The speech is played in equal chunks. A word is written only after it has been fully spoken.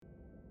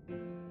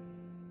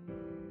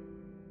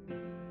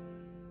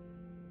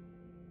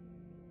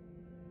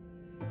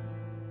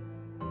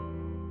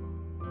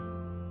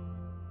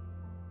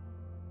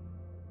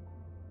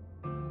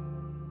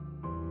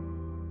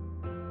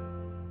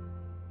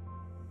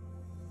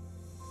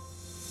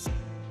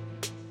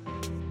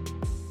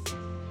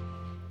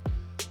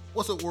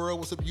What's up, world?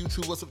 What's up,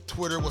 YouTube? What's up,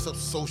 Twitter? What's up,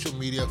 social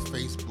media,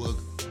 Facebook,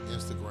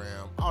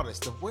 Instagram, all that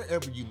stuff.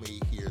 Wherever you may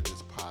hear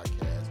this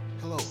podcast.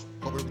 Hello.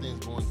 Hope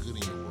everything's going good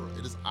in your world.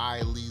 It is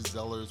I, Lee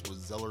Zellars, with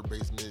Zeller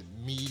Basement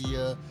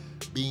Media,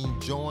 being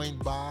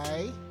joined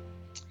by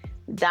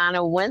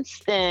Donna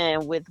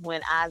Winston with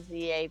When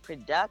IZA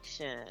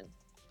Production.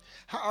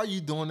 How are you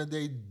doing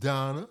today,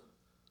 Donna?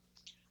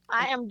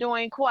 I am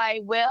doing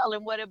quite well.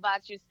 And what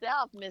about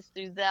yourself,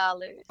 Mr.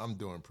 Zellars? I'm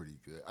doing pretty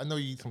good. I know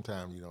you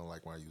sometimes you don't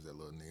like when I use that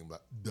little name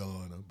like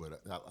Donna,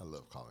 but I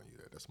love calling you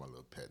that. That's my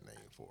little pet name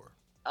for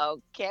her.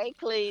 Okay,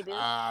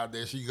 Cletus.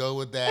 There she go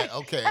with that.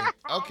 Okay.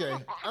 All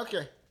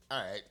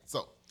right.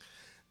 So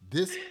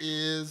this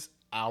is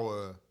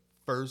our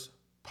first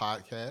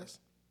podcast.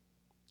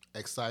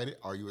 Excited?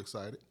 Are you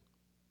excited?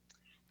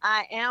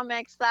 I am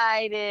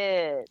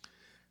excited.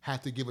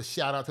 Have to give a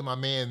shout out to my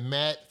man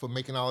Matt for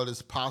making all of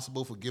this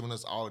possible, for giving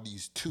us all of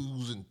these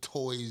tools and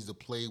toys to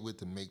play with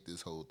to make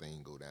this whole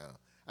thing go down.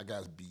 I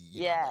gotta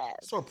be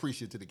so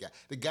appreciative to the guy.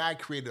 The guy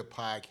created a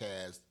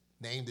podcast,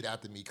 named it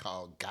after me,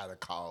 called Gotta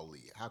Call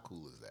Lee. How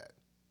cool is that?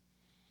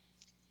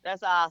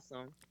 That's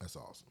awesome. That's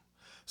awesome.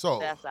 So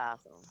that's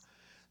awesome.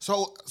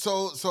 So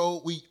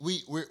we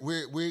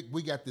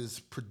got this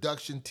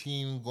production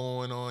team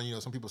going on. You know,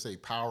 some people say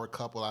power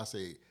couple. I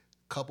say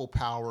couple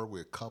power.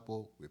 We're a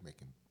couple.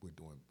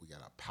 We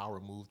got a power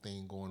move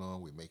thing going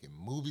on. We're making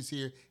movies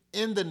here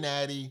in the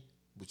Natty,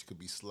 which could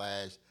be /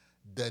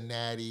 the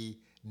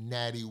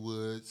Natty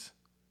Woods.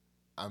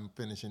 I'm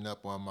finishing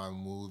up on my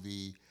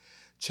movie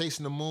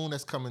Chasing the Moon.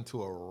 That's coming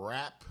to a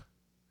wrap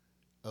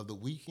of the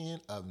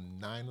weekend of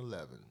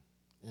 9/11.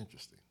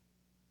 Interesting.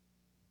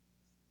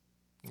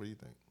 What do you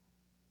think?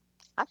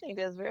 I think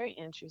that's very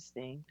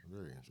interesting.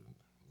 Very interesting.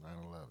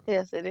 9/11.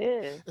 Yes, it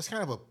is. It's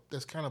kind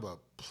of a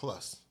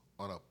plus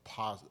on a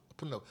positive,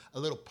 putting a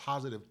little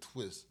positive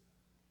twist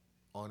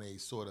on a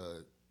sort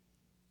of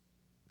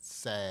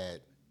sad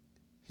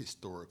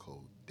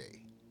historical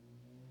day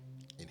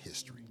in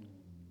history.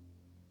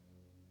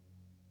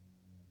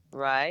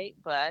 Right,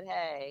 but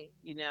hey,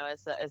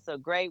 it's a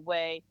great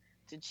way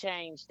to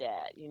change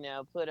that.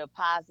 Put a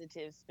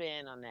positive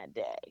spin on that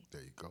day.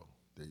 There you go.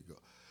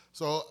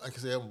 So, like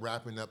I said, I'm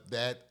wrapping up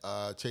that.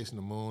 Chasing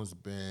the Moon's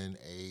been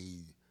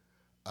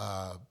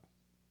a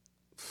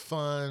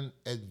fun,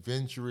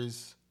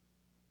 adventurous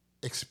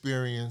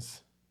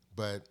experience,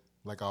 but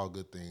like all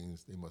good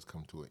things, they must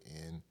come to an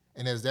end.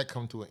 And as that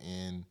come to an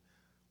end,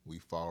 we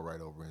fall right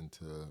over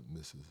into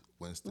Mrs.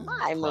 Winston's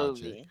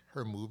project.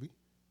 Her movie.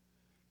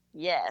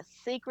 Yes,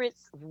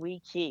 Secrets We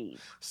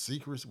Keep.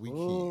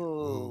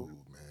 Ooh,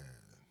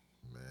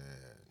 man.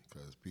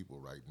 Because people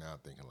right now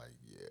thinking like,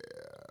 yeah,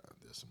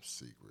 there's some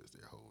secrets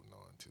they're holding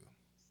on to.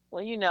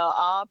 Well,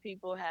 all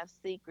people have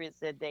secrets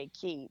that they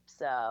keep.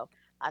 So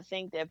I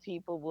think that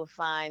people will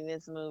find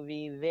this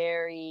movie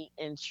very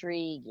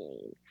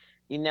intriguing.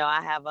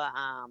 I have a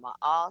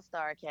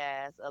all-star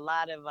cast, a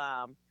lot of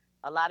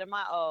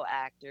my old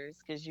actors,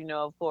 because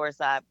of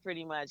course, I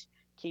pretty much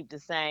keep the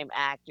same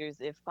actors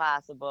if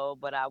possible,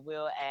 but I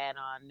will add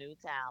on new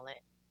talent.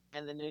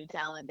 And the new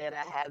talent that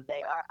I have,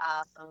 they are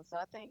awesome. So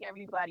I think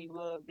everybody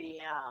will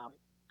be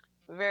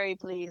very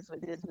pleased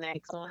with this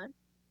next one.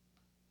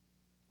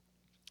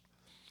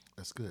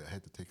 That's good. I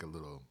had to take a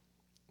little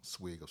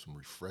swig of some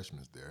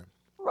refreshments there.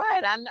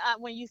 Right.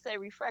 When you say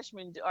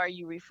refreshment, are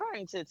you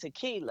referring to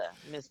tequila,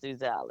 Mr.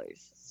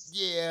 Zellars?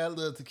 Yeah, a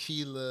little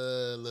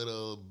tequila, a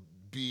little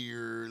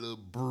beer, a little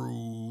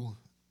brew.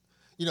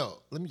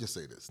 Let me just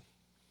say this.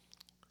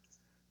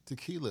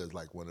 Tequila is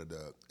like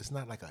it's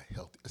not like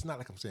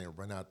I'm saying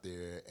run out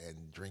there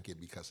and drink it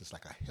because it's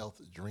like a health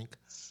drink,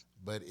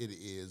 but it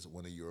is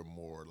one of your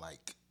more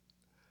like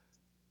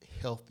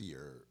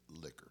healthier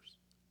liquors.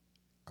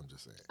 I'm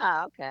just saying.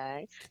 Oh,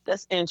 okay.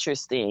 That's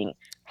interesting.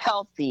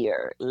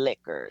 Healthier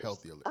liquors.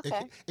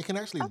 Okay. It can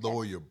actually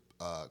lower your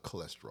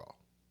cholesterol.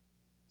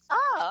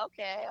 Oh,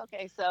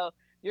 okay. So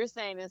you're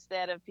saying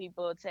instead of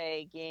people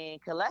taking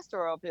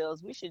cholesterol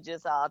pills, we should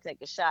just all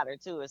take a shot or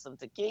two of some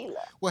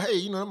tequila. Well,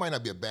 hey, that might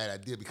not be a bad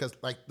idea because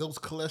like those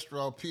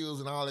cholesterol pills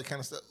and all that kind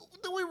of stuff,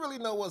 do we really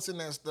know what's in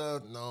that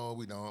stuff? No,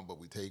 we don't, but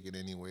we take it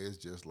anyway. It's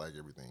just like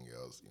everything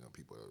else.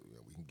 People,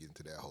 we can get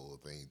into that whole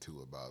thing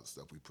too about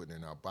stuff we put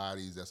in our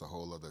bodies. That's a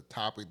whole other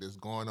topic that's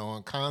going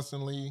on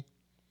constantly.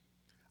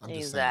 I'm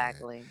just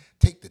saying,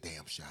 take the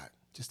damn shot.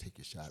 Just take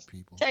your shot,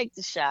 people. Take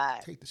the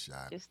shot. Just take the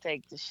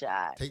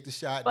shot. Take the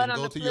shot, then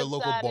go to your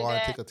local bar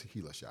and take a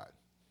tequila shot.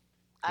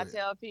 I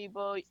tell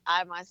people,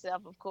 I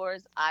myself, of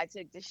course, I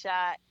took the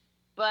shot,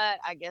 but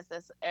I guess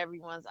that's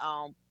everyone's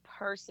own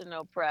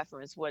personal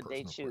preference, what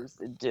they choose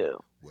to do.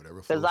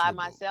 Whatever. Because I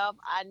myself,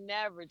 I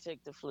never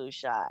took the flu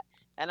shot,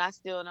 and I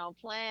still don't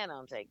plan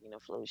on taking the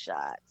flu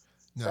shot.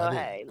 No, so,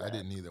 I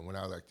didn't either. When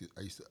I'm not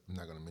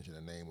going to mention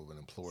the name of an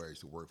employer I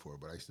used to work for,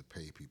 but I used to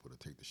pay people to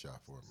take the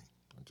shot for me.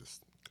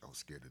 I was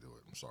scared to do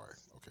it. I'm sorry.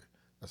 Okay.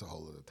 That's a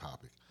whole other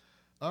topic.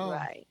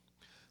 Right.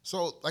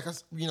 So, like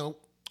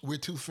we're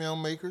two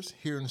filmmakers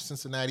here in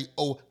Cincinnati,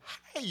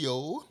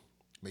 Ohio,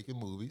 making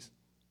movies,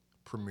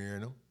 premiering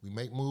them. We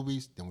make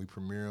movies, then we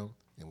premiere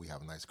them and we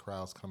have nice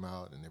crowds come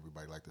out, and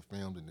everybody like the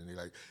films, and then they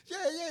like,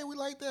 yeah, yeah, we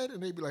like that,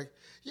 and they be like,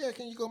 yeah,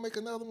 can you go make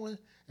another one?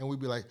 And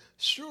we'd be like,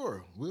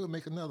 sure, we'll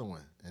make another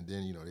one, and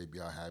then they'd be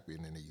all happy,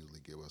 and then they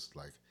usually give us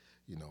like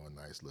a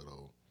nice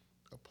little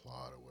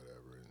applaud or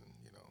whatever, and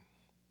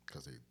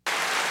because they be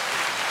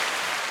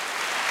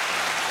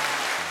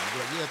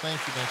like, yeah, thank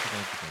you, thank you,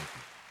 thank you, thank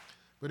you.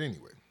 But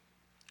anyway,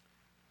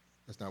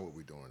 that's not what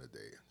we're doing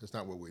today. That's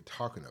not what we're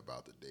talking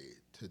about today.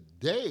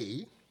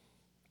 Today,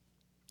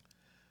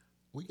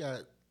 we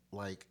got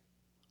like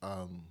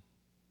um,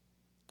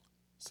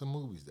 some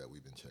movies that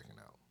we've been checking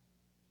out.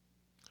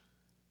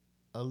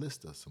 A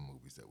list of some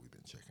movies that we've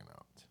been checking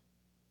out.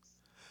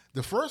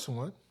 The first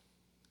one,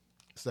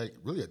 it's like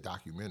really a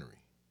documentary.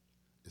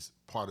 It's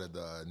part of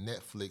the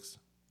Netflix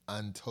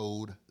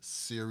Untold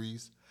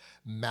series,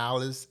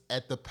 Malice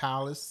at the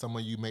Palace. Some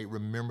of you may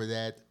remember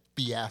that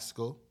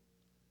fiasco.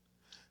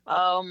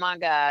 Oh my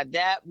God,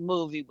 that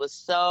movie was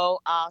so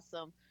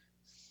awesome.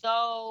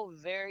 So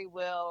very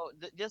well,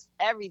 just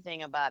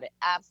everything about it.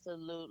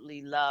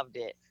 Absolutely loved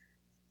it.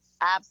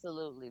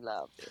 Absolutely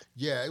loved it.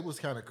 Yeah, it was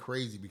kind of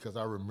crazy because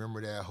I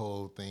remember that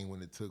whole thing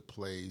when it took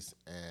place,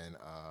 and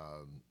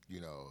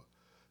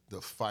the I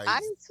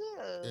fights. do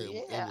too.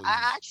 It Yeah. I was.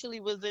 actually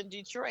was in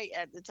Detroit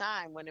at the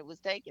time when it was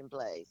taking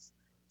place.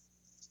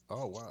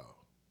 Oh wow.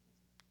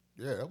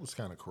 Yeah, that was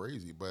kind of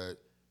crazy, but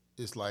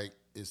it's like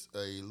it's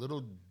a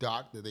little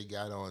doc that they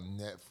got on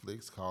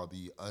Netflix called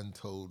the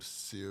Untold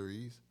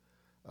series.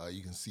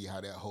 You can see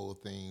how that whole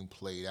thing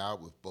played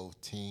out with both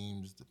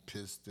teams, the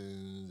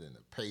Pistons and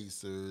the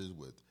Pacers,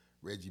 with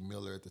Reggie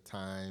Miller at the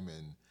time,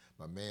 and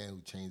my man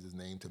who changed his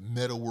name to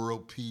Meta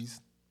World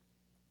Peace.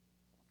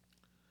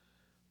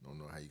 Don't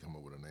know how you come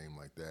up with a name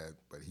like that,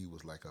 but he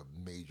was like a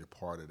major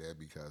part of that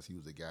because he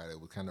was a guy that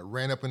was kind of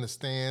ran up in the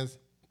stands,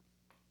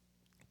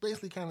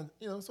 basically kind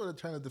of, sort of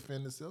trying to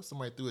defend himself.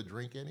 Somebody threw a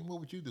drink at him.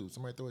 What would you do?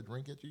 Somebody throw a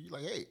drink at you? You're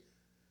like, hey,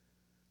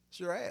 it's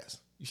your ass.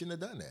 You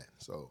shouldn't have done that.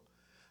 So,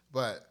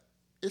 but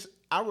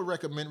I would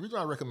recommend. The reason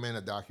I recommend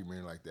a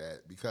documentary like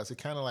that because it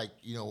kind of like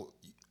you.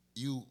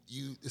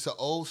 It's an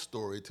old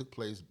story. It took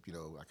place.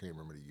 I can't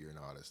remember the year and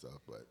all that stuff,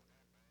 but it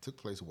took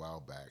place a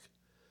while back.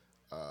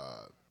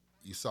 Uh,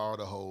 you saw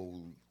the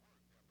whole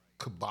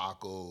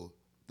cabal,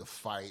 the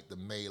fight, the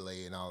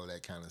melee, and all of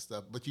that kind of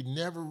stuff, but you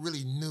never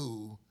really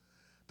knew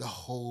the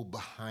whole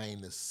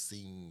behind the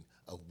scene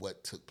of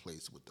what took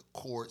place with the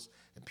courts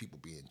and people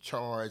being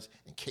charged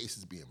and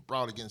cases being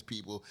brought against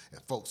people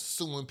and folks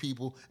suing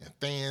people and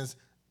fans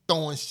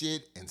throwing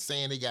shit and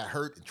saying they got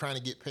hurt and trying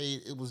to get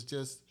paid. It was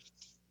just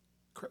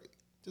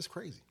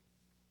crazy.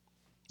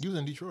 You was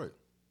in Detroit,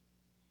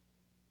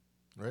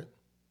 right?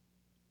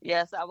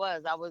 Yes, I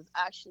was. I was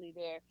actually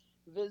there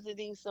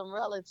visiting some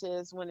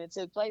relatives when it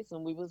took place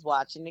and we was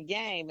watching the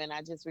game and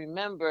I just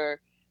remember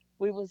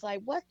we was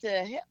like, what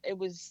the hell? It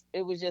was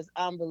just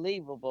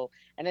unbelievable.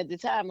 And at the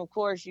time, of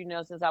course,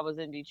 since I was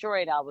in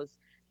Detroit, I was,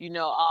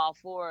 all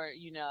for,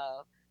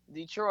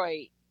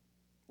 Detroit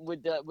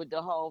with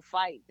the whole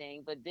fight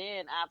thing. But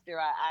then after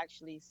I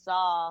actually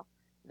saw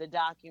the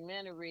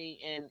documentary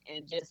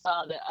and just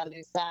saw the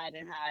other side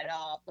and how it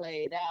all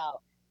played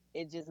out,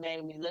 it just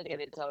made me look at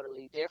it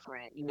totally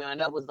different. And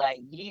that was like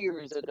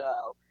years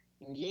ago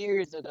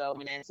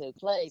when that took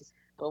place.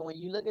 But when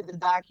you look at the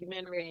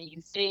documentary and you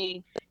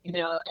see,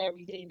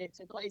 everything that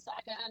took place,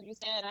 I can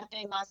understand. I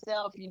think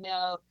myself,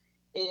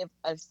 if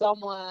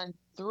someone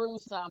threw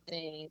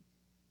something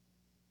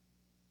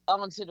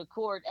onto the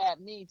court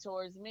at me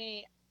towards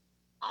me,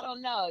 I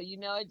don't know.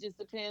 It just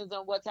depends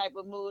on what type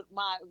of mood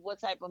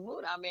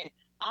I'm in.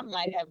 I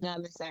might have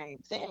done the same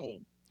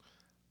thing.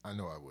 I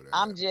know I would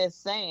I'm have.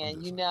 just I'm saying,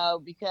 just saying.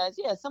 because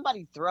yeah,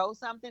 somebody throws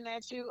something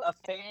at you, a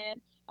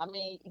fan. I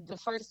mean, the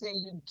first thing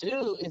you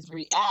do is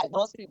react.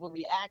 Most people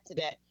react to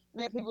that.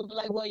 And then people be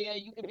like, well, yeah,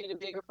 you can be the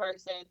bigger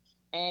person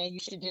and you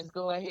should just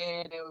go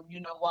ahead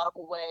and, walk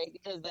away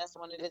because that's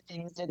one of the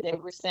things that they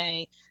were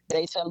saying.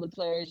 They tell the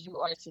players you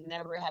are to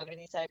never have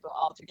any type of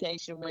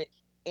altercation with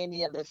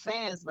any of the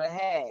fans. But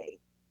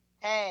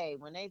hey,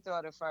 when they throw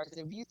if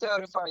you throw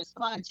the first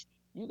punch,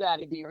 you got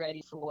to be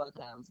ready for what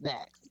comes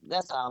next.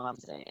 That's all I'm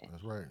saying.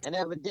 That's right. And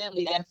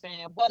evidently, that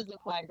fan wasn't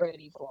quite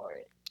ready for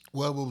it.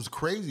 Well, what was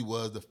crazy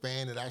was the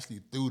fan that actually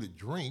threw the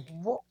drink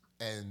Wha-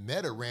 and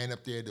Meta ran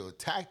up there to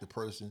attack the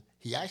person.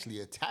 He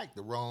actually attacked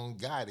the wrong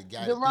guy. The guy The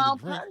that threw the wrong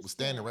drink was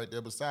standing person, right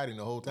there beside him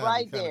the whole time. He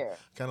right kind of there.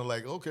 kind of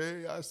like,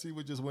 okay, I see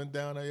what just went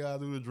down. I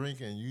threw the drink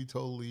and you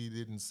totally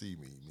didn't see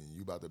me. I mean,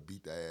 you about to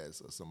beat the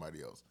ass of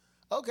somebody else.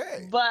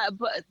 Okay. But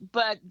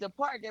the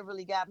part that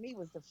really got me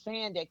was the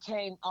fan that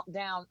came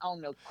down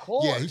on the Yeah, he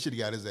court. should have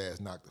got his ass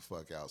knocked the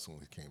fuck out soon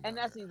as he came And down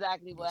that's there.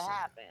 exactly I'm what just saying.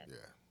 happened. Yeah.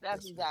 That's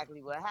That's yeah.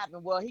 exactly what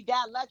happened. Well, he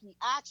got lucky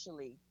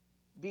actually,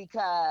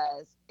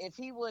 because if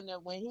he wouldn't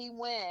have, when he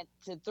went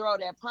to throw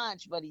that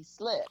punch, but he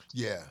slipped,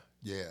 Yeah.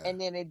 Yeah. and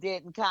then it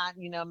didn't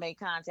make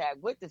contact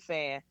with the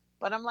fan.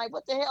 But I'm like,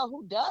 what the hell?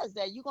 Who does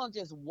that? You gonna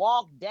just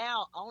walk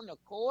down on the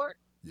court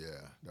Yeah.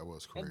 That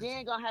was and crazy.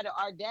 then gonna have the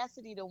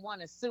audacity to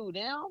want to sue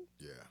them?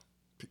 Yeah.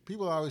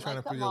 People are always trying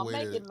Like, to come figure a on, way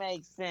make to it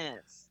make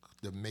sense.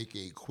 to make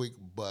a quick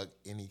buck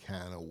any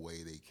kind of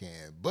way they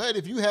can. But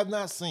if you have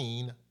not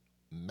seen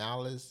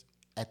Malice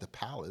at the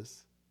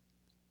Palace,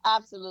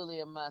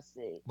 Absolutely a must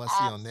see. must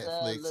see on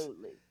Netflix.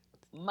 Absolutely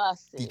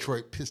must see.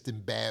 Detroit Piston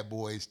Bad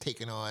Boys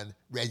taking on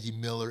Reggie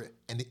Miller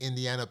and the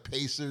Indiana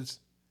Pacers.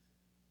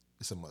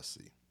 It's a must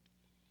see.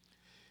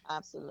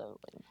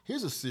 Absolutely.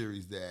 Here's a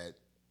series that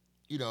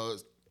you know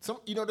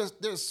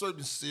there's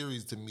certain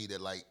series to me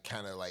that like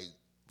kind of like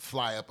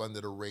fly up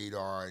under the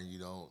radar and you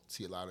don't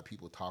see a lot of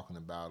people talking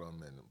about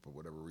them and for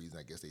whatever reason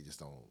I guess they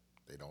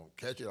don't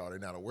catch it or they're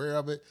not aware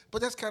of it.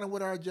 But that's kind of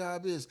what our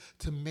job is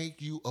to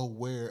make you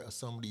aware of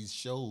some of these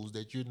shows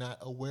that you're not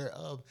aware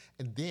of.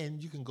 And then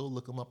you can go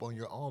look them up on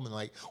your own and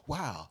like,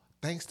 wow,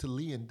 thanks to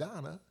Lee and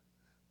Donna,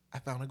 I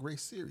found a great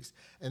series.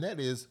 And that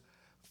is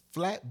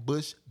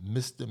Flatbush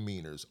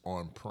Misdemeanors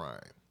on Prime.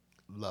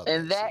 Love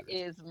And that that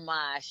series. is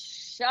my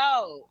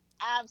show.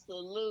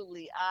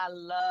 Absolutely. I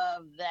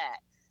love that.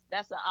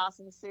 That's an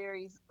awesome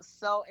series.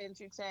 So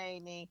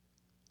entertaining.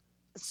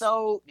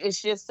 So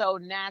it's just so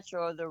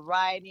natural. The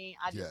writing,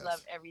 I just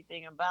love Yes.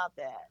 everything about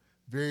that.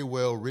 Very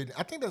well written.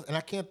 I think that's, and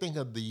I can't think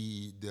of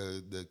the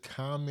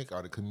comic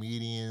or the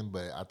comedian,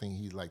 but I think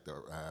he's like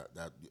the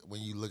that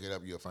when you look it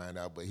up, you'll find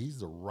out. But he's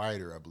the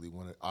writer, I believe,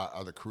 one of,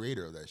 or the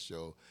creator of that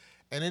show,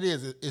 and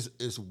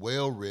it's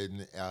well written.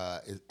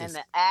 And the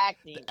The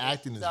acting is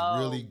acting is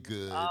really so,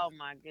 good. oh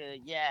my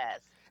good, yes.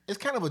 It's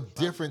kind of a From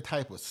different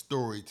type of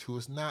story too.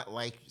 It's not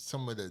like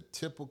some of the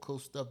typical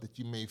stuff that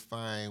you may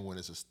find when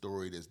it's a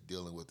story that's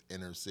dealing with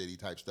inner city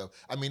type stuff.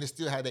 I mean, it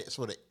still had that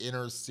sort of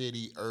inner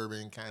city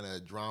urban kind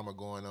of drama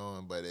going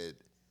on, but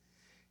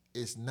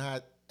it's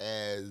not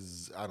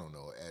as I don't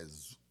know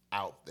as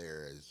out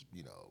there as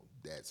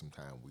that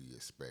sometimes we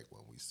expect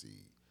when we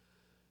see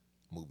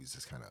movies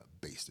that's kind of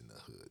based in the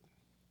hood.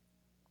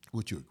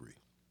 Would you agree?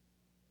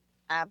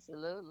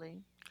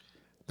 absolutely.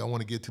 Don't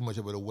want to give too much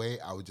of it away.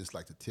 I would just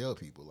like to tell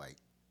people like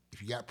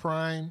if you got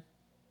Prime,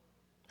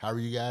 however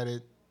you got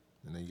it,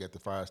 and then you got the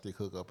Fire Stick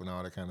hookup and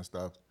all that kind of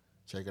stuff.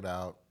 Check it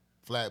out.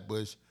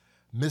 Flatbush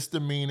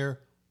Misdemeanor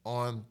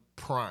on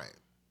Prime.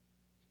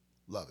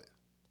 Love it.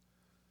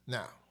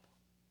 Now,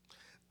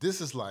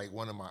 this is like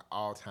one of my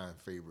all-time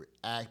favorite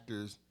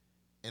actors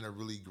in a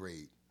really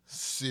great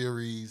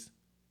series.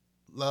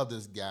 Love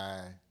this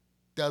guy.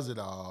 Does it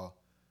all.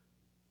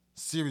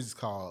 Series is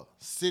called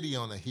City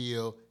on a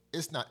Hill.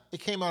 It's not. It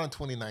came out in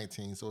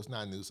 2019, so it's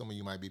not new. Some of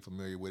you might be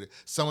familiar with it.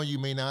 Some of you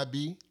may not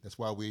be. That's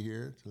why we're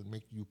here to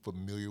make you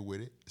familiar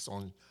with it. It's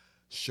on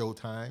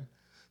Showtime,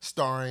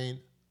 starring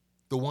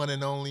the one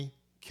and only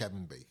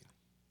Kevin Bacon.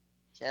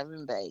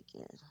 Kevin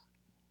Bacon.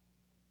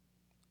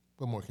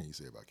 What more can you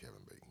say about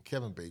Kevin Bacon?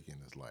 Kevin Bacon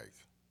is like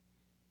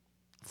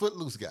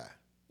footloose guy.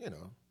 You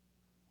know,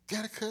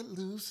 gotta cut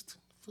loose.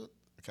 Foot.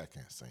 I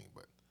can't sing,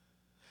 but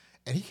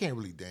and he can't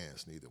really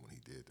dance neither when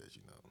he did that.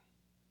 You know.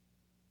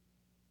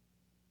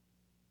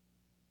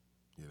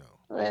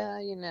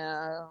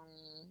 Well,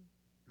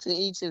 to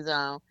each his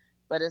own.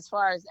 But as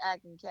far as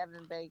acting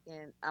Kevin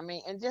Bacon, I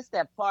mean, and just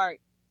that part,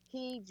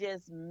 he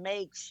just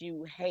makes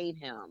you hate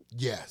him.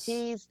 Yes.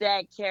 He's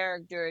that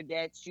character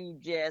that you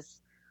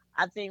just,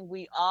 I think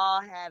we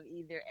all have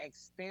either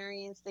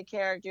experienced a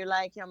character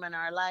like him in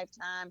our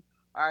lifetime,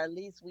 or at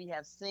least we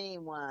have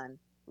seen one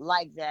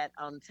like that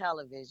on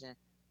television.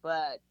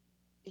 But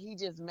he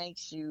just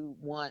makes you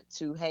want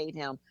to hate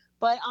him.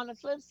 But on the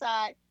flip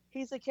side,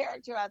 he's a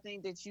character I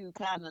think that you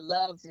kind of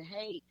love to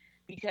hate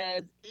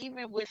because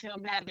even with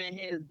him having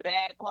his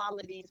bad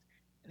qualities,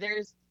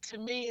 there's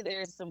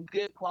some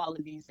good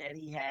qualities that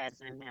he has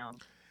in him that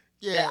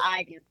Yeah.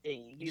 I can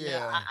see.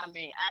 Yeah. I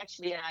mean,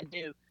 actually, I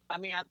do. I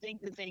mean, I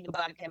think the thing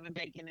about Kevin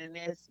Bacon in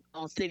this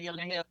on City on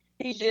the Hill,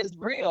 he's just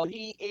real.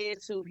 He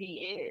is who he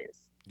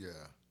is. Yeah.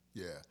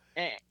 Yeah.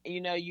 And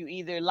you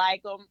either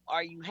like him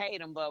or you hate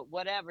him, but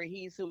whatever,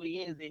 he's who he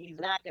is, and he's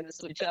not going to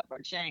switch up or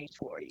change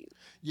for you.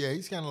 Yeah,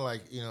 he's kind of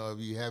like, if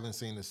you haven't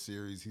seen the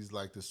series, he's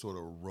like this sort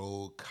of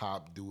rogue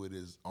cop, do it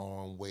his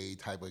own way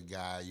type of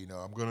guy.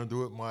 I'm going to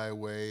do it my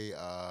way.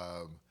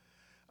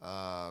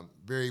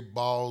 Very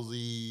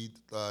ballsy,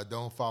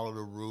 don't follow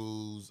the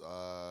rules,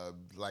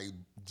 like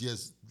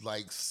just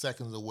like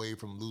seconds away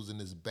from losing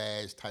his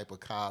badge type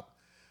of cop.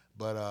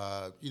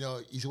 But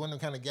he's one of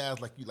the kind of guys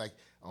like you like.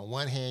 On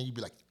one hand, you'd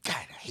be like, God,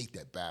 I hate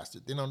that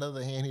bastard. Then on the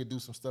other hand, he'd do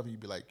some stuff. You'd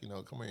be like,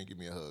 come here and give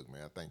me a hug,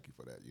 man. Thank you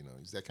for that.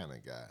 He's that kind of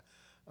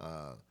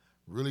guy.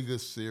 Really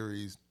good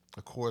series.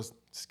 Of course,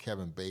 it's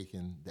Kevin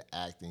Bacon. The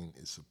acting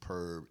is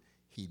superb.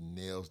 He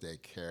nails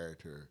that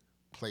character,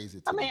 plays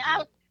it I to the mean,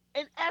 hilt.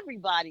 and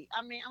everybody.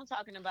 I mean, I'm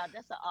talking about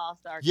that's an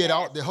all-star Yeah,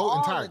 cast. the whole All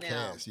entire of them,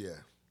 cast. Yeah,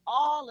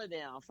 all of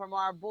them, from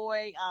our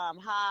boy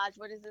Hodge.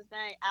 What is his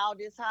name?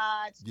 Aldous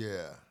Hodge.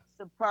 yeah,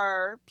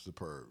 Superb.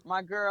 superb.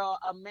 My girl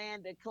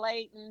Amanda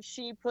Clayton.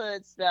 She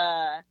puts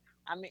I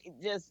mean,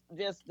 just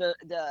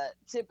the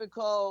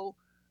typical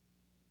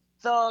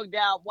thugged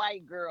out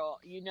white girl.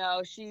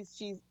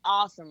 She's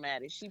awesome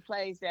at it. She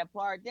plays that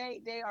part.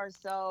 They are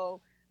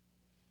so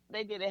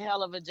they did a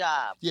hell of a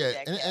job with Yeah,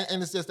 that and cast.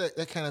 it's just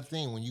that kind of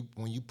thing when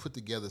you put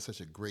together such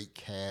a great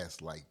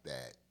cast like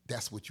that.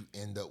 that's what you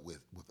end up with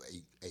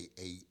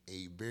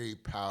a very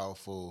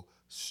powerful,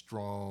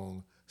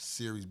 strong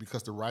series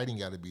because the writing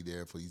got to be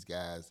there for these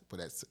guys for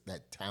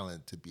that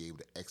talent to be able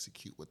to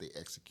execute what they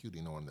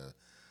executing on the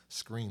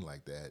screen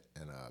like that,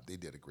 and they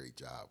did a great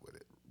job with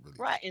it. Really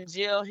did. Right. And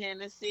Jill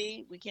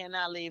Hennessy, we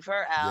cannot leave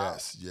her out.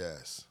 Yes,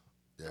 yes,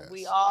 And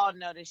we yes. all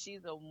know that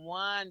she's a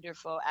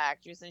wonderful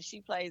actress and she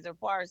plays her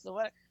part. So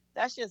what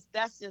that's just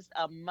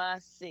a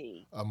must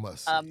see. A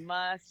must A see.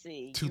 must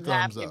see. Two You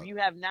have thumbs if up. you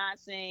have not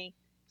seen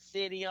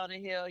City on the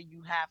Hill,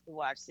 you have to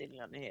watch City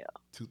on the Hill.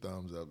 Two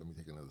thumbs up. Let me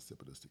take another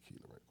sip of this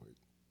tequila right quick.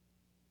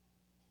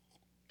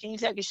 Can you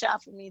take a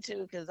shot for me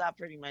too? Because I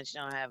pretty much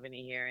don't have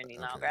any here any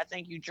longer. Okay. I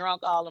think you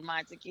drunk all of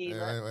my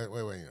tequila.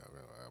 Wait.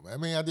 I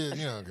mean, I did,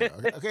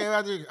 okay,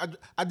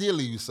 I did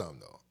leave you some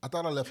though. I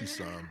thought I left you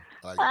some,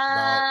 like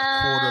about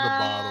a quarter of the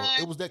bottle.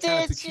 It was that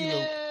kind of Did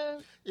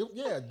tequila. you?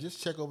 Yeah,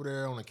 just check over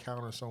there on the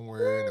counter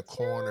somewhere in the Did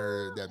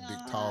corner. you? That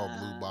big tall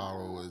blue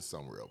bottle is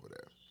somewhere over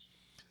there.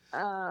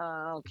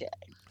 Okay.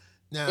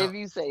 Now, If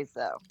you say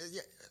so.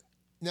 yeah,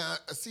 now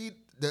see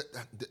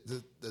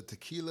the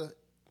tequila.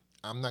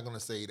 I'm not gonna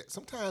say that.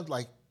 Sometimes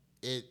like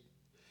it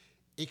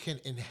it can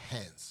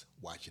enhance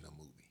watching a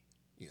movie,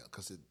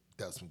 because it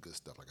does some good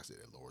stuff. Like I said,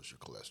 it lowers your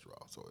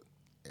cholesterol, so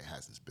it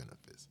has its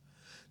benefits.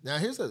 Now,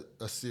 here's a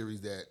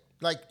series that,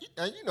 like,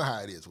 and you know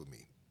how it is with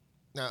me.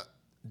 Now,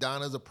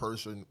 Donna's a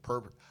person,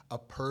 a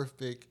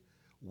perfect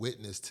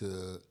witness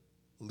to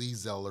Lee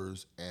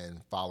Zellars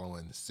and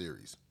following the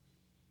series.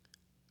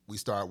 We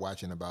start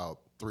watching about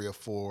three or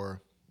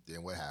four,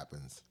 then what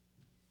happens?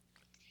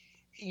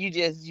 You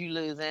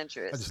lose I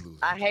interest. just lose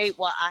I interest. hate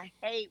what I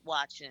hate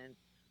watching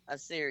a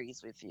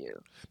series with you.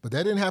 But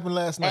that didn't happen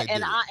last night,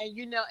 And did it? I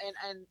and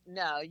and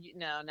no,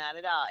 no, not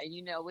at all.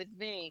 And with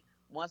me,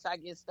 once I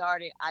get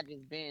started, I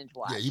just binge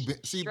Yeah, you watch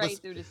been see, straight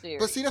through the see,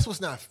 series. that's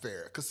what's not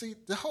fair. Cause see,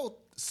 the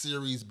whole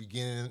series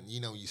beginning,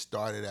 you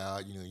started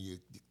out,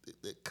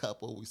 the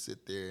couple, we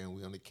sit there and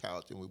we on the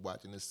couch and we're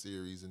watching the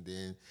series, and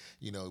then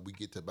we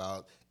get to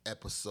about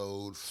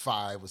episode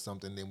 5 or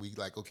something, then we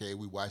like, okay,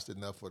 we watched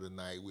enough for the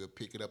night. We'll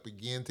pick it up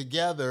again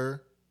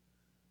together.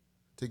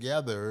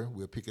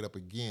 We'll pick it up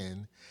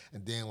again,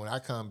 and then when I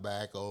come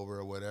back over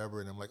or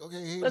whatever, and I'm like,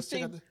 okay, hey, let's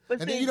check out the,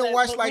 and then you don't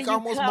watch But like when you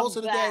almost most come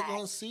of the back,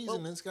 daggone season.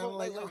 And it's kind of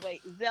like, oh,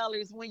 wait,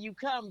 Zellers, when you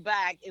come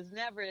back, it's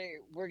never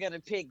we're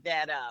gonna pick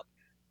that up.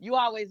 You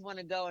always want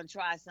to go and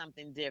try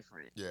something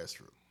different. yeah, it's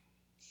true.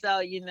 So,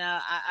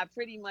 I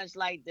pretty much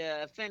like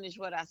to finish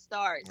what I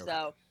start. Okay.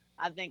 So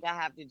I think I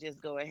have to just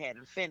go ahead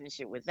and finish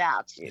it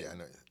without Yeah, you. I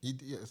know.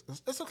 Yeah,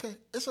 it's okay.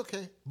 It's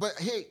okay. But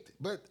hey,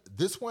 but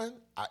this one,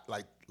 I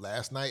like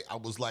last night. I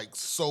was like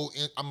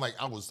I'm like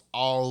I was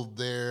all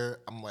there.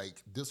 I'm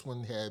like this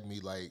one had me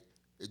like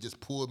it just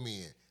pulled me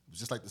in. It was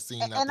just like the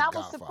scene out And The I was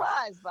Godfather.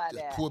 surprised by Just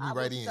that. pulled me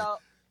right in.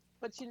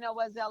 But you know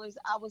what, Zellers?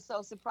 I was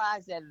so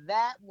surprised that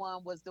that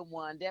one was the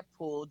one that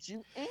pulled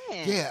you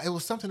in. Yeah, it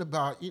was something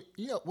about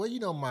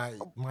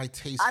well, my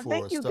taste I for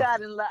think you stuff.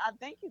 got I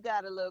think you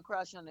got a little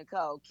crush on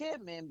Nicole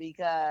Kidman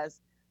because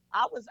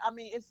I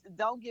mean, it's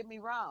don't get me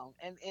wrong.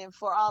 And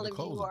for all of you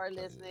Nicole's who are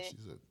yeah, listening,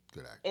 she's a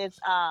good it's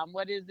actress.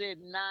 what is it?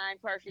 Nine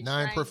Perfect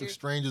Nine Perfect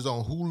Strangers. Strangers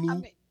on I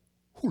Hulu. mean,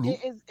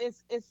 Hulu.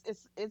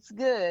 it's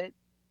good,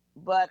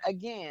 but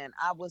again,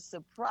 I was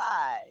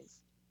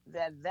surprised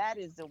that that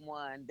is the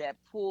one that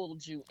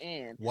pulled you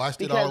in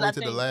Watched it all because the way I to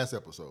the think last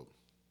episode.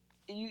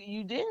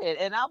 you did,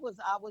 and I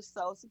was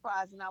so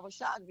surprised and I was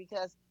shocked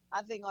because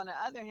I think on the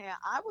other hand,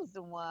 I was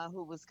the one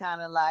who was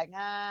kind of like,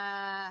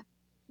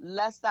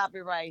 let's stop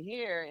it right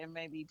here and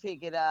maybe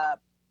pick it up,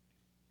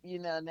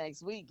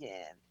 next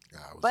weekend.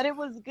 I was But it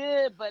was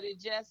good, but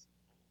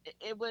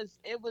it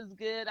was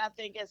good. I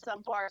think at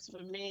some parts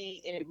for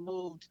me it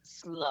moved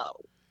slow.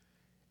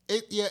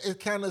 it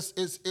kind of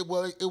it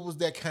was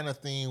that kind of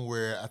thing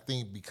where I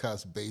think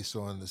because based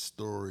on the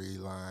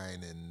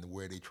storyline and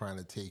where they're trying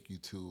to take you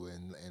to,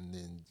 and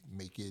then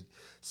make it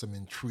some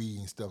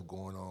intriguing stuff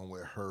going on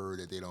with her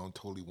that they don't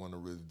totally want to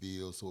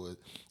reveal, so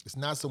it's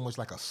not so much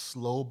like a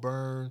slow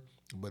burn,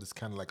 but it's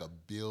kind of like a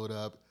build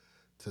up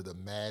to the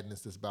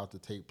madness that's about to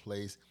take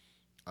place.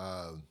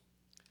 uh,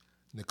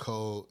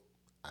 Nicole,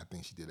 I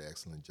think she did an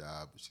excellent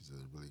job. She's a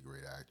really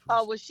great Oh,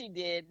 actress. well, she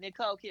did.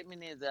 Nicole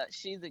Kidman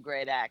she's a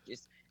great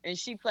actress, and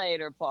she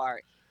played her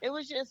part. It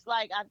was just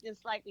like I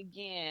just like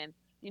again,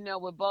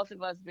 with both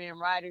of us being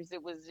writers,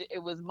 it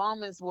was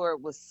moments where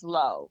it was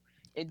slow.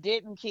 It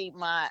didn't keep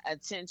my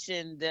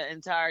attention the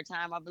entire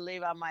time. I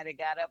believe I might have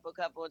got up a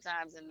couple of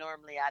times, and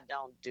normally I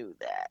don't do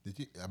that. Did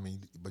you? I mean,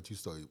 but you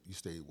stayed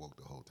woke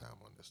the whole time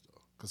on this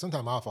though. Because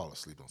sometimes I'll fall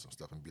asleep on some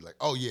stuff and be like,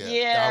 oh yeah.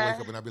 I'll wake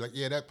Yeah, up and I'll be like,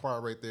 yeah, that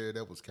part right there,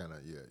 that was kind of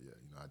yeah.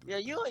 I do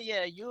that thing.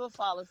 yeah, you'll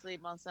fall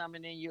asleep on something,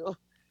 and then you'll.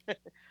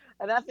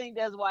 And I think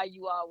that's why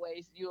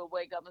you'll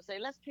wake up and say,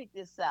 "Let's pick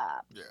this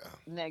up Yeah.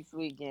 next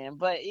weekend."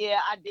 But yeah,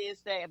 I did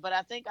say it. But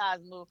I think I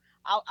was moved.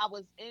 I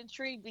was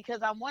intrigued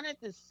because I wanted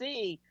to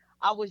see.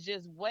 I was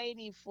just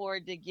waiting for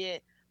it to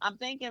get. I'm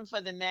thinking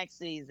for the next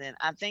season.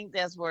 I think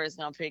that's where it's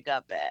gonna pick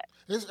up at.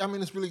 I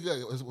mean, it's really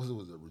good. Was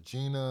it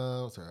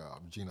Regina? Was it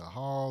Regina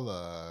Hall?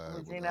 Was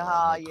Regina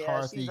Hall,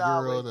 yeah, she's McCarthy girl,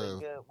 always a the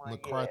good one. Yeah,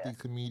 McCarthy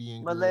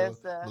comedian girl,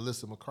 Melissa.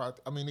 Melissa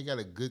McCarthy. I mean, they got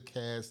a good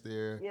cast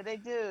there. Yeah, they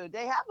do.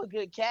 They have a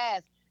good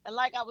cast. And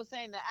like I was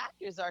saying, the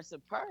actors are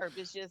superb.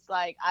 It's just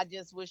like I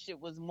just wish it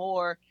was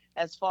more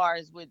as far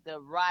as with the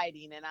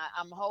writing. And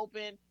I'm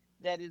hoping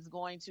that it's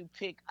going to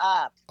pick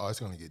up Oh, it's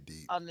gonna get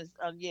deep. on this.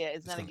 Yeah,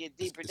 it's It's going to gonna get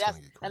deeper. it's gonna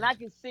get And I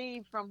crazy. can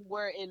see from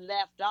where it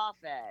left off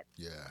at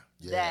Yeah,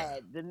 yeah.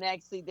 that the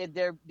next scene that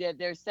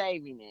they're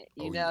saving it.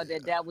 You Oh know yeah,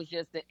 that was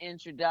just the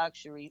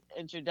introductory.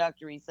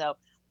 So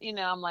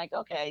I'm like,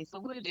 okay, so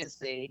we'll just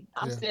see.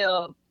 I'm yeah.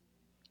 still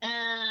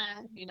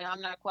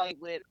I'm not quite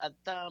with a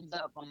thumbs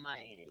up on my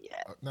end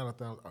yet. Not a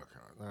thousand.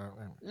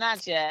 Okay,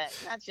 Not yet.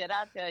 Not yet.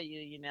 I'll tell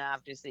you,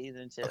 after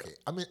season two. okay.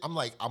 I mean,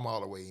 I'm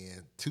all the way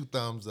in. 2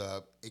 thumbs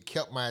up. It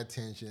kept my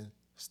attention.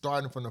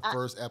 Starting from the I,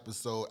 first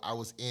episode, I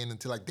was in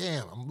until like,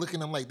 damn. I'm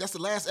looking. I'm like, that's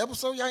the last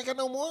episode. Y'all ain't got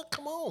no more.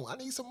 Come on, I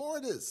need some more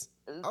of this.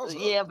 I was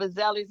yeah, hooked. but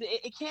Zellers,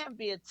 it can't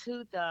be a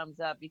two thumbs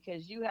up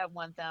because you have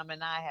one thumb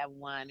and I have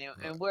one, and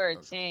Right. we're a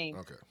Okay. team.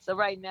 Okay. So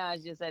right now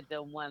it's just at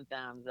the one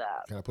thumbs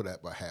up. Can I put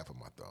that about half of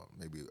my thumb?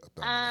 Maybe a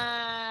thumb and a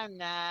half.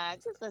 Nah,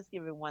 just let's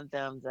give it one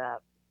thumbs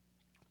up.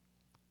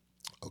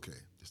 Okay.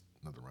 Just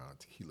another round of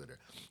tequila there.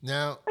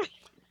 Now,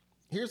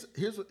 here's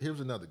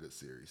another good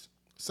series.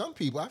 Some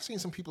people I've seen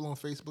some people on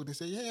Facebook. They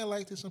say, "Yeah, I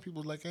like this." Some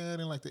people like, "I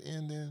didn't like the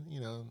ending."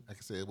 Like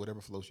I said, whatever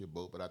floats your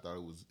boat. But I thought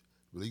it was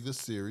a really good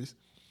series.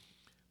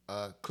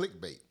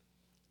 Clickbait.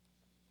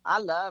 I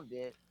loved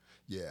it.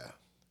 Yeah.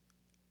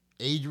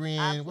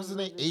 Adrian, what's his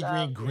name? Absolutely Adrian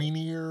loved it.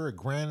 Greenier or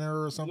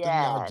Granner or something.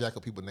 I'll Yes, jack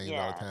up people's names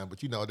all the yes, time.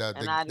 But you know the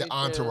and the, I the do too. So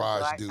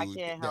entourage I dude, can't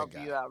that help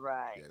guy. you out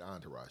right. Yeah, the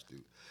entourage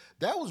dude.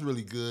 That was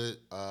really good.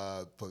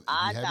 If you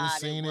I haven't thought it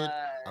seen it,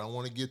 I don't was.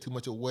 want to give too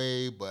much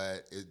away,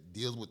 but it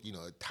deals with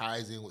it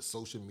ties in with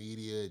social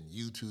media and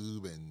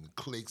YouTube and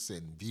clicks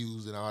and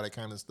views and all that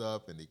kind of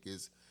stuff, and it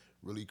gets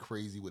really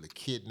crazy with a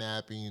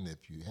kidnapping.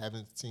 If you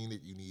haven't seen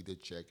it, you need to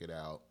check it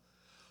out.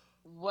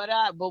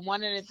 But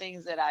one of the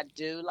things that I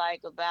do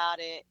like about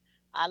it,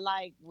 I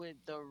like with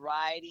the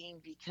writing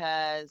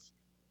because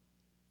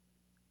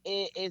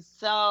it's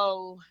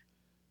so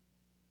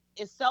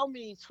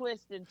many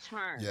twists and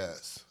turns.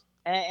 Yes,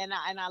 And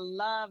I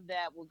love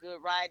that with good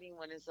writing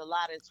when it's a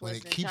lot of when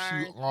twists it and keeps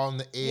you turns. on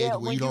the Yeah, edge where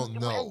when you you don't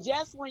know,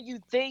 just when you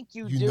think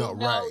you you know, do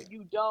know, right?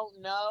 you don't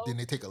Then know,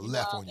 they take a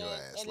left on your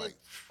ass, like.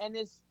 and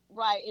it's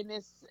right, and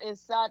it's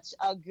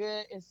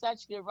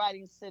such good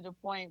writing to the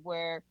point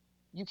where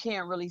you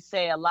can't really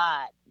say a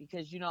lot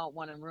because you don't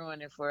want to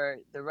ruin it for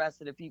the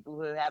rest of the people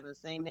who haven't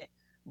seen it.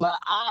 But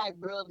I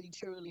really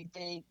truly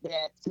think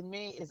that to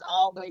me it's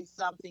always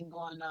something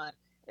going on.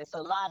 It's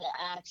a lot of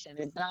action.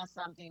 It's not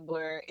something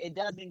where it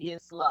doesn't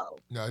get slow.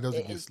 No, it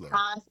doesn't get It slow.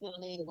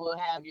 constantly will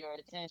have your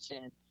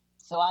attention.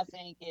 So I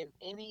think if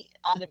any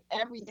out of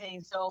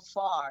everything so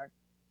far,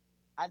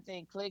 I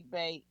think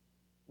clickbait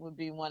would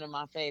be one of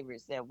my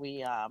favorites that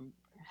we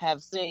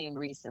have seen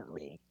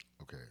recently.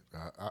 Okay,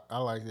 I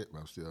like it, but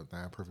I'm still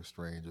Nine Perfect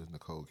Strangers.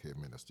 Nicole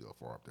Kidman is still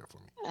far up there for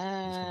me.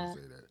 I'm just gonna Uh,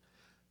 say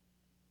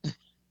that.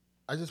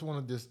 I just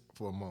wanted this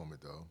for a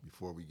moment though,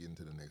 before we get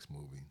into the next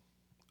movie.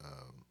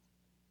 Um,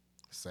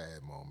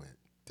 Sad moment.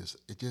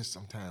 It just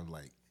sometimes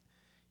like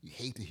you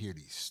hate to hear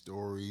these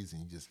stories,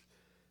 and you just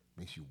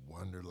makes you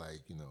wonder,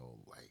 like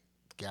like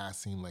guy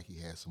seemed like he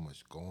had so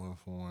much going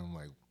for him,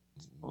 like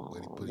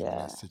what he oh put him in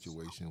that yes,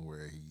 situation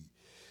where he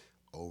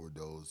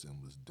overdosed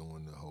and was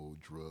doing the whole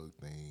drug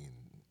thing.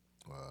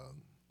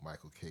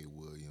 Michael K.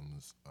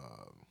 Williams,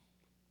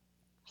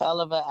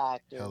 hell of an hell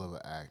actor, of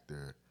an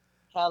actor.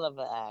 hell of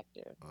an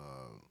actor.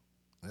 Um,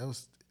 that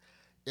was.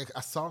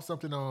 I saw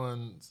something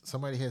on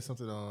somebody had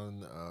something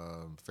on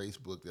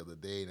Facebook the other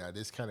day, and I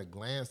just kind of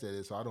glanced at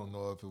it. So I don't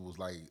know if it was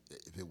like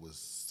if it was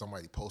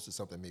somebody posted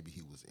something. Maybe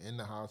he was in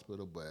the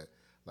hospital, but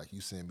like you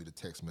sent me the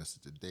text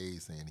message today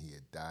saying he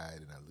had died,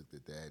 and I looked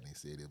at that and he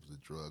said it was a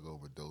drug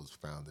overdose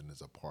found in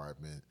his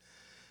apartment.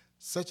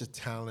 Such a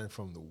talent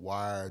from The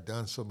Wire,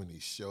 done so many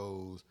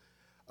shows.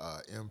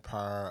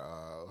 Empire,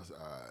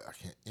 I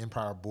can't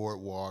Empire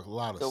Boardwalk, a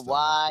lot of The stuff. Yeah,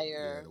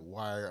 Wire. The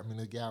Wire. I mean,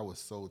 the guy was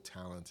so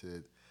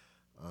talented.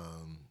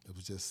 It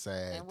was just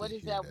sad And to what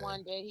is hear that that.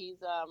 one that he's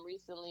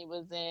recently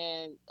was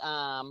in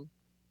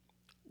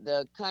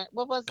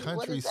what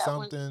Country is that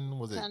one something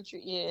was it?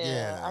 country? Yeah,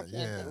 Yeah, I can't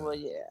yeah, think. Well,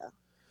 yeah.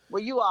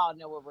 Well, you all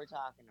know what we're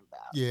talking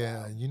about.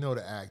 yeah. So And you know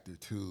the actor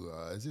too.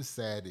 It's just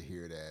sad to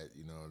hear that.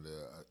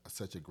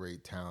 Such a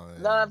great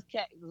talent. And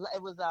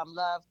It was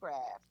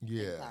Lovecraft in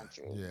yeah,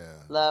 country, yeah.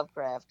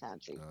 Lovecraft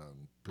country.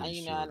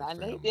 Pretty sure And the I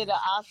know he family did an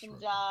is awesome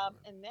struggling, job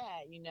but in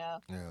that.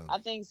 yeah, I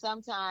think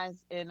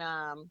sometimes in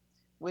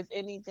with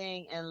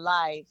anything in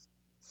life,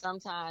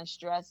 sometimes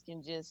stress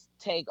can just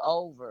take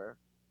over.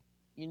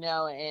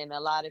 And a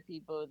lot of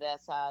people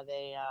that's how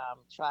they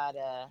try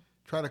to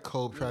try to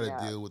cope, try to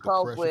deal with the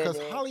cope pressure with because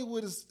it,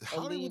 Hollywood is a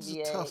tough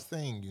alleviate.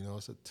 thing.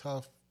 It's a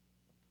tough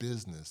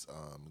business.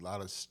 A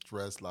lot of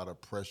stress, a lot of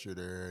pressure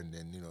there, and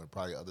then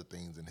probably other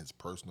things in his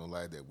personal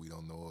life that we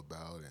don't know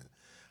about. And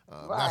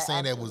not Right,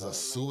 saying that was a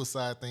absolutely.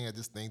 suicide thing. I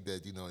just think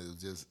that it was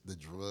just the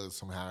drugs.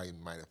 Somehow he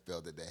might have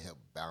felt that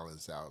helped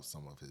balance out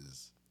some of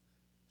his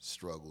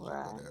struggles or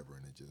Right. whatever,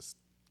 and it just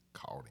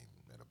caught him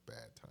at a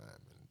bad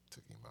time and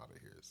took him out of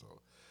here.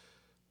 So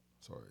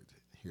sorry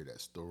to hear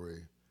that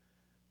story,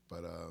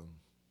 but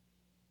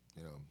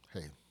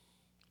hey,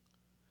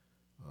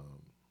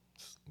 um,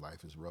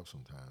 life is rough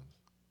sometimes.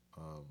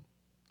 Um,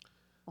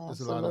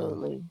 there's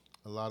Absolutely.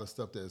 a lot of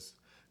stuff that's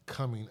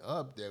coming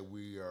up that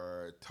we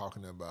are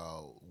talking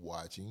about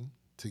watching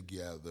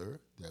together.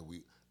 That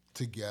we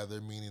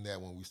together meaning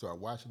that when we start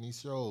watching these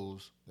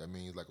shows, that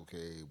means like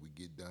okay, we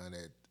get done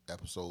at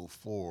episode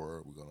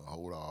 4, we're gonna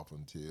hold off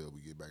until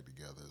we get back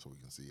together so we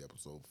can see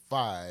episode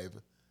 5.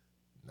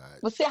 Not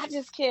But see, I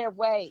just can't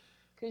wait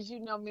because you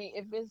know me.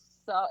 If it's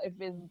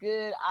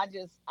good, I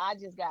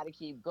just got to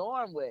keep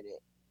going with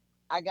it.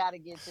 I got to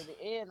get to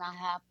the end. I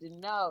have to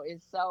know.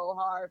 It's so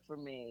hard for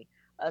me,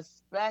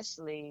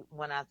 especially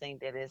when I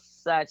think that it's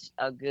such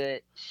a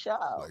good show.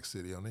 like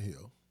City on the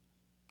Hill.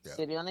 Yeah.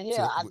 City on the Hill.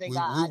 So I think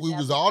I we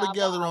was never all stop.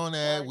 together I on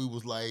that. watch. We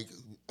was like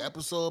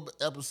episode by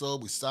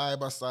episode, we side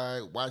by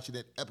side watching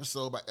it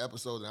episode by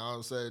episode, and all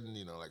of a sudden,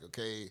 like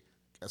okay,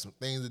 got some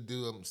things to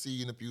do. I'm gonna see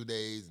you in a few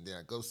days, and then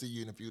I go see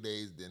you in a few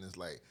days. Then it's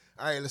like,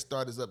 all right, let's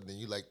start this up. And then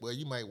you like, well,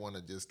 you might want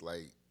to just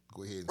like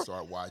go ahead and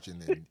start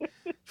watching and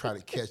try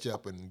to catch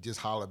up and just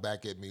holler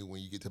back at me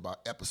when you get to about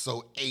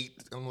episode 8.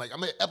 I'm like,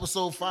 I'm at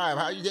episode 5.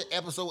 How you get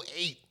episode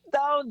 8?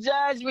 Don't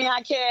judge me.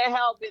 I can't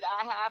help it.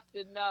 I have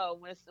to know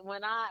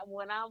when I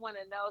want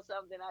to know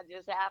something. I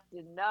just have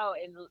to know,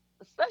 and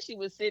especially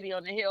with City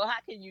on the Hill, how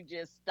can you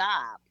just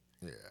stop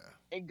Yeah.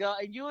 and go?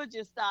 And you would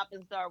just stop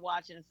and start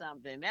watching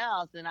something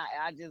else, and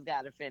I just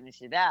got to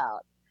finish it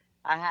out.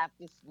 I have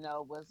to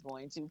know what's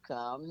going to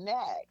come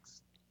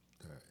next.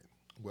 All right.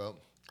 Well,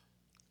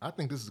 I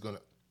think this is gonna.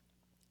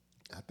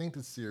 I think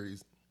this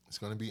series is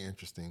gonna be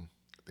interesting.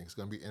 I think it's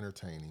gonna be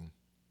entertaining.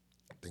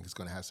 I think it's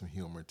gonna have some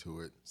humor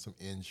to it, some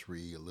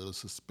intrigue, a little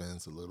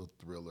suspense, a little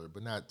thriller,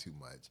 but not too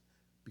much,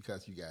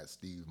 because you got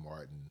Steve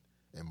Martin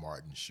and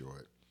Martin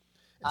Short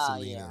and Oh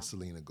Selena yeah,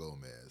 Selena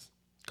Gomez,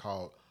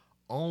 called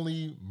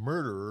 "Only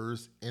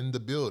Murderers in the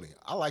Building."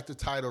 I like the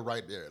title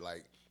right there.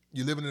 Like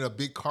you're living in a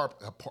big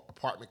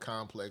apartment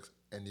complex,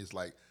 and it's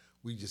like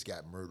we just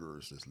got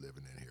murderers just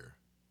living in here.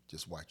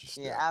 Just watch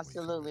your yeah, step when you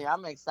come absolutely. in.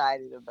 I'm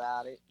excited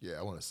about it. Yeah,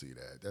 I want to see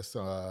that. That's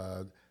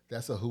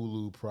a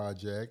Hulu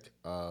project.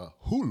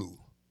 Hulu.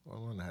 I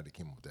don't know how they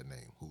came up with that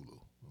name. Hulu.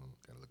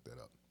 Gotta look that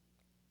up.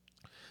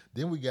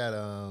 Then we got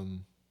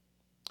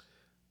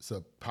it's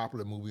a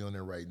popular movie on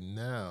there right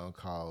now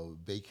called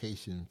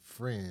Vacation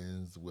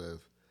Friends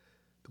with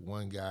the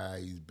one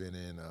guy. He's been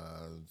in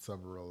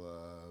several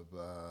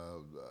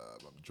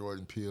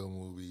Jordan Peele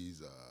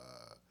movies.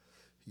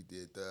 He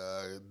did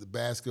the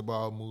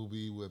basketball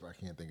movie with I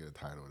can't think of the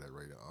title of that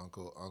right now.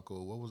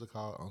 Uncle, what was it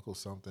called? Uncle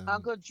something.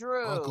 Uncle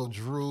Uncle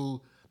Drew,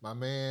 Drew, my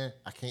man.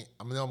 I can't.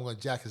 I mean, I'm gonna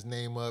jack his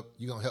name up.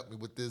 You gonna help me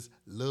with this?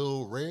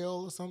 Lil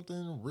Rail or something?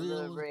 Little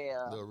Real,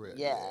 Real. Lil Rail.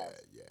 Yeah,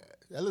 Yes, yeah.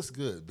 That looks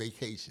good.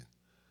 Vacation.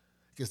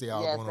 Guess they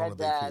all yes, going on a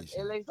that does. It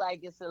vacation. looks like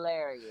it's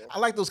hilarious. I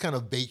like those kind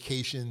of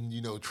vacation,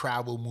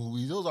 travel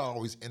movies. Those are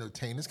always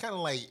entertaining. It's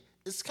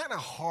kind of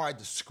hard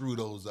to screw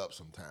those up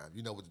sometimes.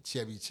 With the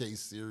Chevy Chase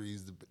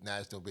series, the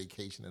National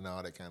Vacation, and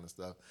all that kind of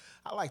stuff.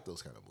 I like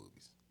those kind of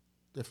movies.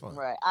 They're fun.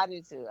 Right, I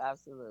do too.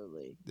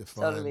 Absolutely, They're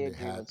fun. totally They're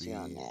agree with you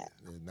on happy. that.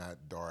 They're not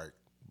dark,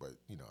 but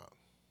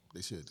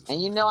they should do And some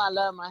you that know kind I of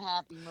dark. love my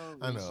happy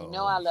I movies. You know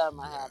know. I love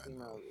my Yeah, I happy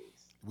know. movies.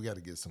 We got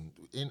to get some.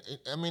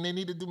 I mean, they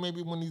need to do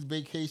maybe one of these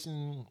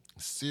vacation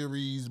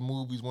series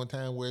movies one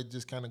time where it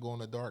just kind of go on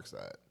the dark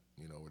side.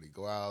 Where they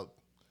go out,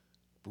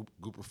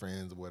 group of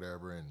friends or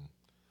whatever, and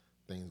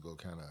things go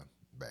kind of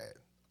bad.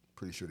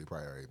 Pretty sure they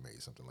probably already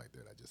made something like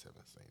that. I just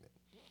haven't seen it.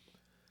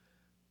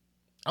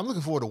 I'm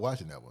looking forward to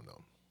watching that one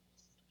though.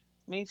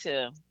 Me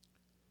too.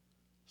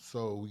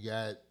 So we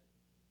got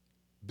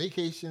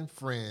Vacation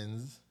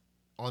Friends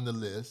on the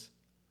list.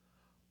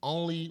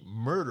 Only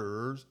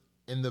Murderers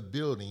in the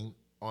Building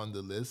on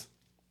the list.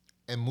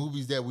 And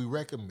movies that we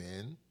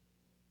recommend: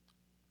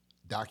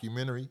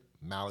 documentary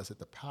Malice at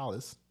the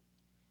Palace,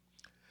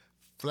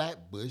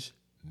 Flatbush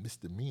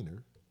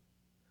Misdemeanor,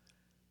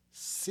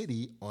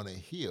 City on a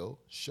Hill,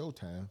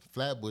 Showtime.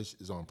 Flatbush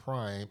is on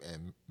Prime,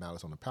 and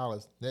Malice on the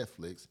Palace,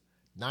 Netflix.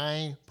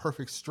 Nine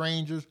Perfect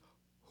Strangers,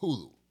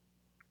 Hulu.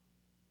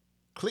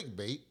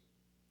 Clickbait,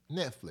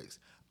 Netflix.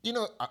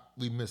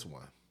 We missed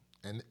one,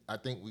 and I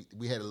think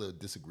we had a little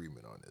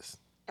disagreement on this.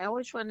 And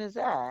which one is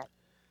that?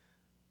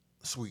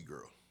 Sweet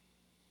Girl.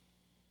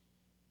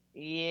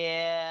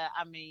 Yeah,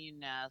 I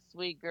mean,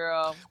 Sweet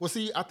Girl. Well,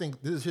 see, I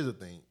think here's the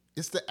thing.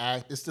 It's the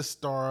act. It's the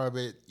star of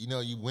it.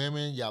 You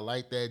women, y'all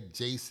like that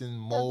Jason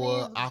Cause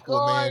Momoa he's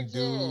Aquaman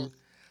dude. gorgeous.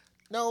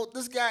 No,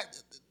 this guy.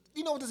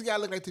 You know what this guy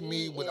looked like to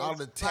me He with all is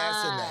the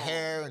tats and the fine.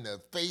 hair and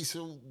the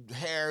facial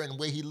hair and the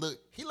way he looked.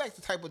 He like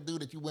the type of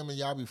dude that you women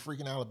y'all be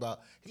freaking out about.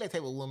 He like the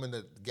type of woman,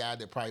 the guy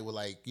that probably would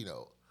like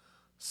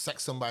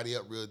sex somebody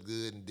up real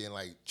good and then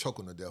like choke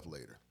them to death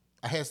later.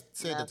 I had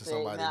said No, that to see,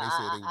 no, somebody and they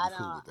said they would be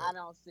cool with that.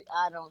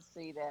 I don't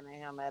see that in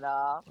him at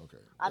all. Okay,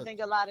 I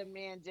think a lot of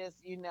men just,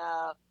 he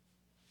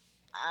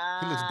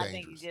looks I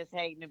think he's dangerous. just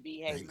hating to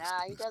be Yeah, hating. Nah,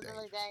 he he looks doesn't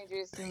look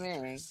dangerous. dangerous to me.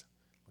 Dangerous.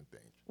 Look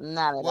dangerous.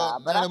 Not at Well, all.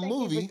 But now I the think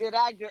he's a movie, good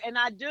actor. And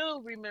I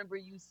do remember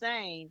you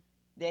saying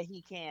that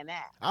he can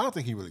act. I don't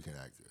think he really can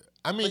act good.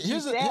 I mean, But you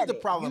here's said the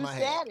it. problem You I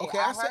had. said it. Okay,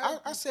 I heard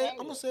I you said say I'm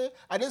gonna it. say it.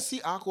 I didn't see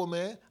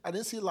Aquaman. I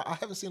didn't see a lot. I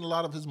haven't seen a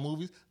lot of his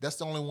movies. That's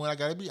the only one. I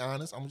gotta be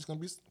honest. I'm just gonna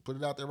put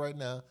it out there right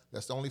now.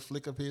 That's the only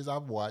flick of his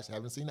I've watched. I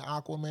haven't seen the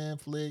Aquaman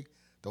flick.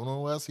 Don't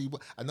know what else he.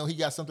 I know he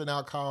got something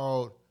out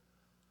called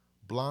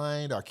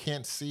Blind or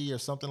Can't See or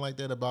something like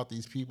that about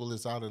these people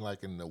that's out in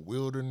like in the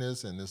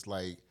wilderness and it's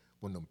like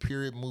one of them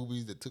period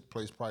movies that took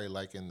place probably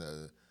like in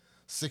the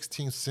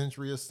 16th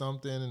century or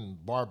something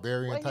and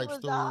barbarian Well, he type was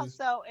stories.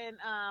 also in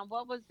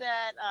what was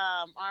that?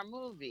 Our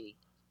movie.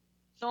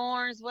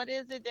 Thorns, what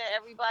is it that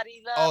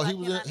everybody Oh, loved? I he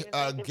was in cannot even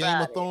think Game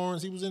about of it.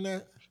 Thorns. He was in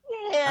that.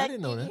 I Yeah,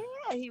 didn't know that.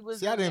 yeah, he was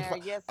See, I in didn't. there.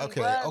 Yes, he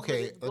Okay, was with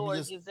okay. his Let me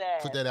just gorgeous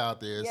put ass. that out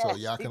there so Yes,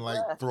 y'all he can like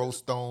was. throw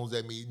stones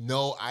at me.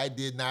 No, I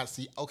did not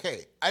see.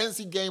 Okay, I didn't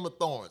see Game of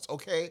Thorns.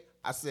 Okay,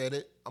 I said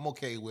it. I'm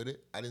okay with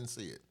it. I didn't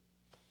see it.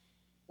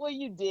 Well,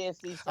 you did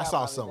see I some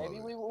saw of it, some of baby.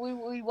 it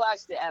We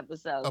watched the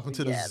episodes up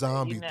until the together,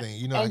 zombie thing.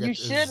 You know, I and you got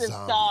this should have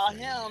zombie saw thing.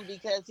 him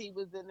because he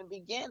was in the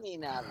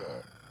beginning of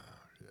it.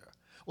 Yeah.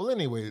 Well,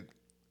 anyway,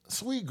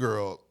 Sweet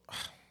Girl.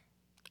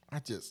 I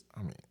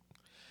mean,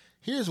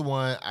 here's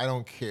one I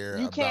don't care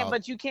You can't, about.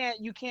 but you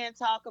can't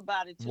talk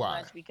about it too Why?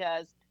 much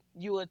because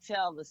you will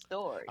tell the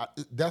story.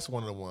 That's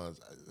one of the ones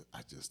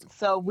I just.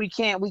 So we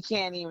can't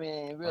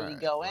even All really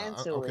right. go Well,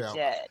 into okay. it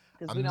yet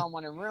because we I'm. don't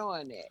want to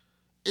ruin it.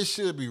 It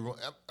should be ruined.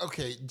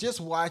 Okay, just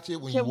watch it.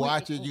 When you Can we?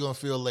 watch it, you're gonna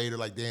feel later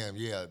like, damn,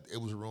 yeah,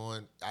 it was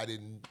ruined. I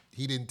didn't.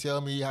 He didn't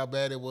tell me how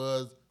bad it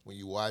was. When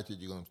you watch it,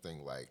 you're gonna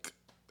think like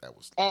that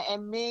was.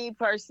 And me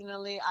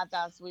personally, I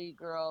thought Sweet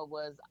Girl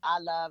was. I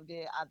loved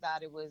it. I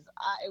thought it was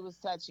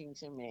touching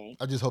to me.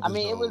 I just hope I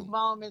there's mean, it was no.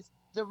 moments.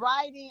 The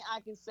writing, I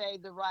can say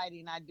the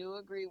writing. I do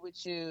agree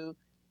with you.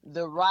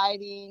 The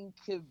writing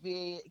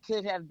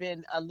could have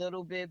been a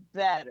little bit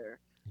better,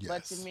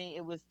 but to Yes, me,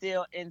 it was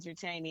still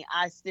entertaining.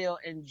 I still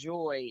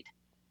enjoyed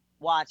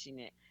watching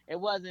it. It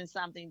wasn't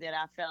something that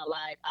I felt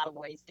like I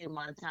wasted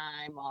my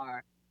time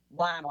or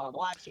why am I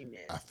watching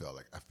this? I felt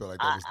like that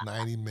I, was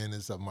 90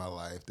 minutes of my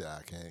life that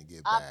I can't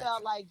get I back.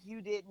 felt like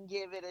you didn't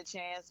give it a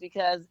chance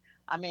because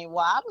I mean,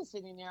 while I was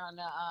sitting there on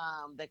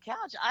the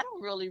couch, I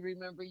don't really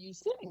remember you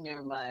sitting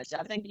there much.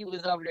 I think you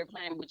was over there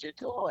playing with your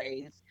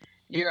toys,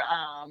 your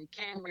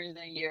cameras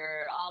and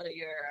your all of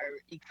your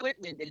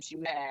equipment that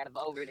you have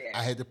over I there.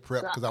 had to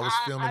prep So because I was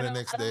filming the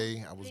next I don't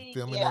day. I was think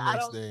filming yeah, the I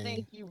next don't day.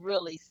 think you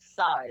really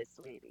saw it,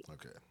 sweetie.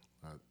 Okay.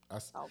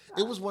 It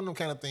Okay. was one of them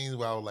kind of things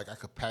where I was like, I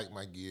could pack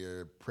my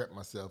gear, prep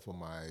myself for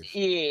my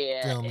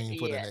Yeah, filming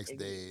for the yeah. next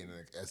day, and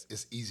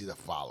it's easy to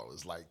follow.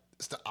 It's like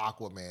it's the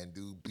Aquaman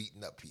dude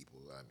beating up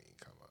people. I mean,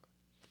 come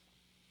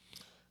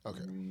on.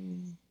 Okay.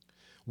 Mm.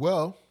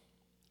 Well,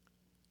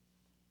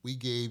 we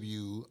gave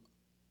you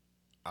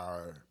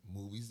our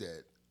movies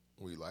that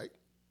we like.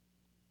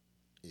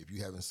 If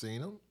you haven't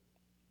seen them,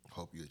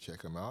 hope you'll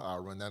check them out.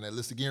 I'll run down that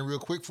list again real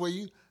quick for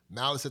you.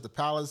 Malice at the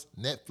Palace,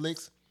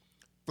 Netflix,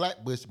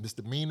 Flatbush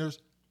Misdemeanors,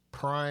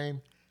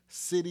 Prime,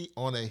 City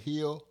on a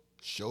Hill,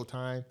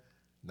 Showtime,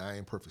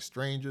 Nine Perfect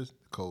Strangers,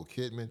 Nicole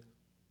Kidman,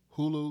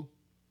 Hulu,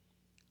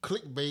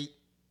 Clickbait,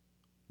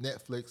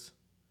 Netflix,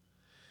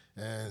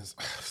 and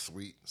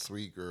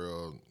Sweet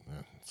Girl.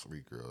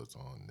 Sweet Girl's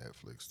on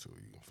Netflix too.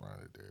 You can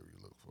find it there if you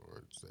look for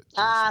it. It's that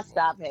Jason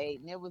Stop Momoa.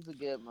 hating. It was a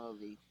good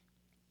movie.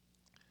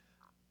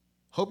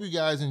 Hope you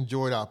guys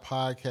enjoyed our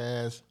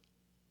podcast.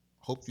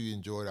 Hope you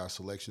enjoyed our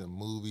selection of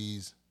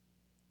movies.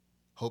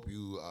 Hope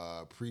you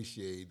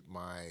appreciate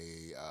my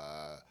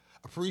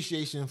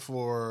appreciation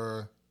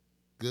for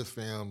good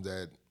film.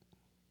 That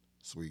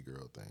Sweet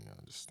Girl thing.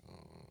 I just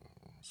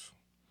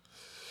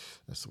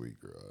that Sweet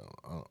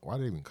Girl. Why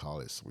did they even call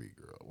it Sweet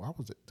Girl? Why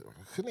was it?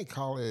 Couldn't they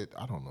call it?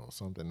 I don't know,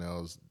 something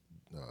else.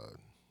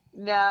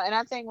 No, and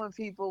I think when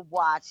people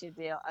watch it,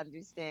 they'll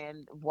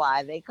understand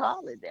why they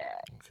call it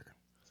that. Okay.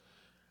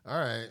 All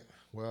right.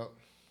 Well,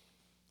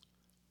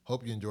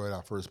 hope you enjoyed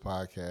our first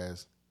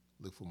podcast.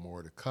 Look for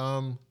more to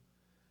come.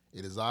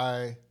 It is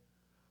I,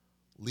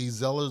 Lee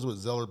Zellars with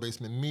Zeller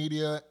Basement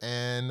Media,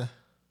 and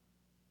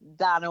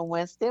Donna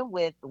Winston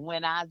with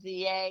When I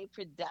VA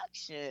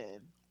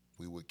Production.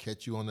 we will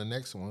catch you on the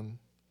next one.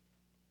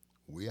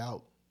 We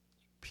out.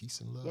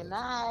 Peace and Good love.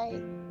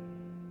 night.